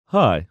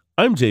Hi,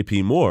 I'm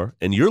JP Moore,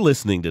 and you're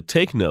listening to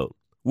Take Note.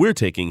 We're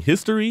taking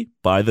history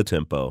by the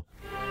tempo.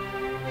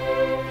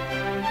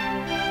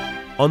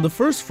 On the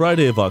first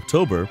Friday of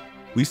October,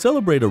 we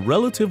celebrate a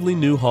relatively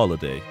new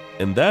holiday,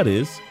 and that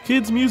is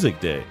Kids Music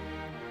Day.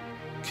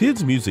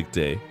 Kids Music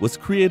Day was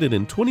created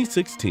in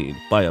 2016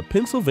 by a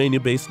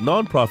Pennsylvania-based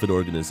nonprofit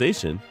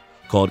organization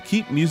called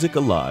Keep Music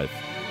Alive.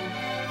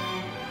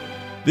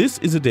 This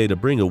is a day to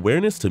bring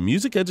awareness to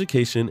music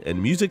education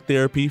and music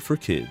therapy for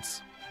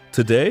kids.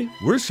 Today,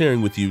 we're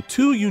sharing with you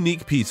two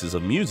unique pieces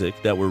of music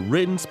that were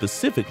written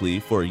specifically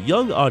for a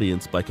young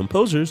audience by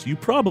composers you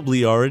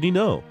probably already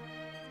know.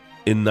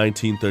 In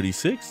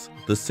 1936,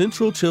 the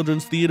Central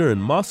Children's Theater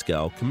in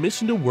Moscow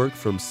commissioned a work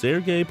from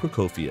Sergei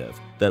Prokofiev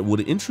that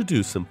would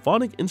introduce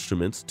symphonic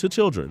instruments to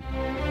children.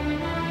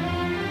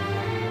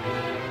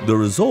 The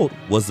result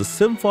was the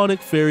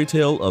symphonic fairy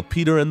tale of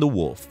Peter and the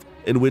Wolf,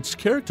 in which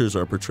characters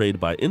are portrayed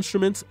by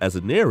instruments as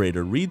a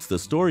narrator reads the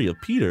story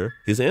of Peter,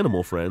 his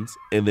animal friends,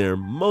 and their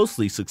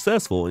mostly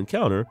successful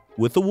encounter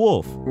with the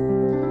wolf.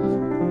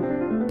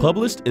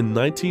 Published in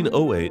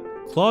 1908,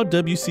 Claude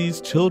Debussy's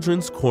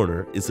Children's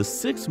Corner is a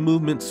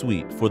 6-movement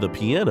suite for the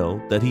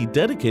piano that he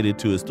dedicated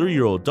to his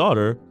 3-year-old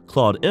daughter,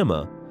 Claude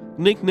Emma,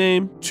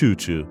 nicknamed Choo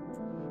Choo.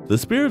 The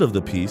spirit of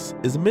the piece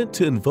is meant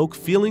to invoke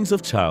feelings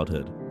of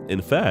childhood.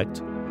 In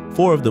fact,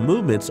 4 of the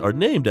movements are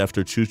named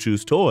after Choo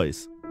Choo's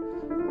toys.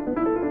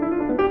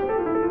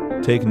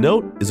 Take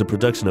Note is a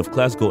production of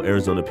Classical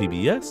Arizona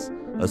PBS,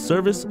 a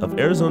service of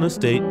Arizona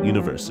State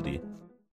University.